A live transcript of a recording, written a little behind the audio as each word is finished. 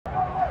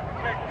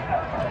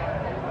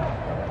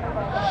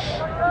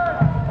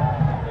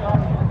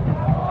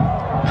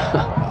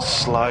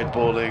Slide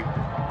balling.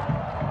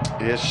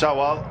 Here's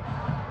Shawal.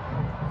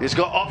 He's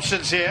got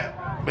options here.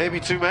 Maybe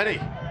too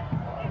many.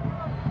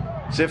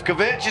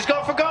 Zivkovic, he's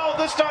gone for goal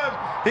this time.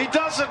 He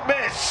doesn't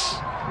miss.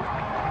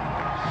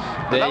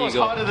 And that was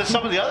harder than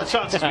some of the other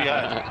chances we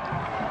had.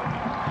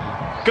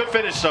 Good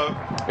finish, though.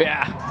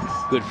 Yeah,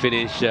 good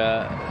finish.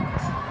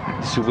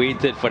 Just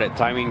waited for that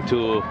timing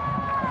to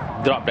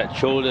drop that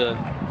shoulder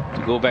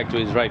to go back to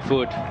his right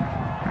foot.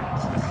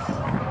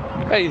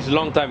 It's a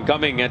long time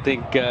coming. I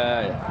think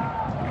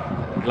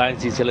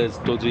Lions Sellers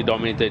totally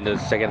dominated in the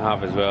second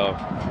half as well.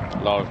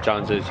 A lot of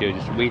chances here,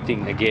 just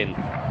waiting again.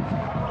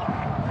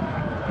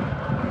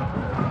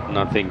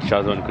 Nothing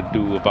Shazwan could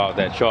do about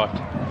that shot.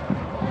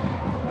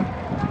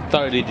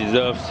 Thoroughly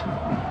deserved.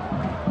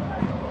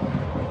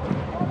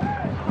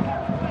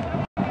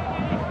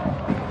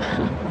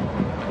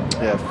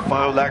 Yeah,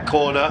 found that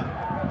corner.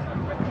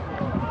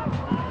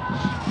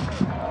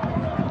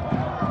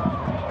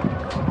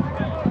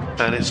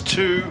 And it's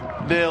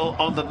 2-0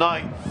 on the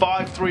night,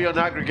 5-3 on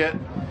aggregate.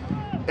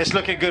 It's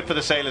looking good for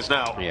the Sailors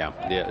now. Yeah,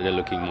 they're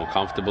looking more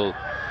comfortable.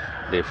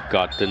 They've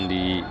gotten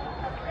the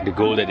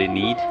goal that they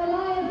need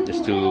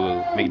just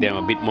to make them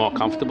a bit more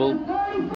comfortable.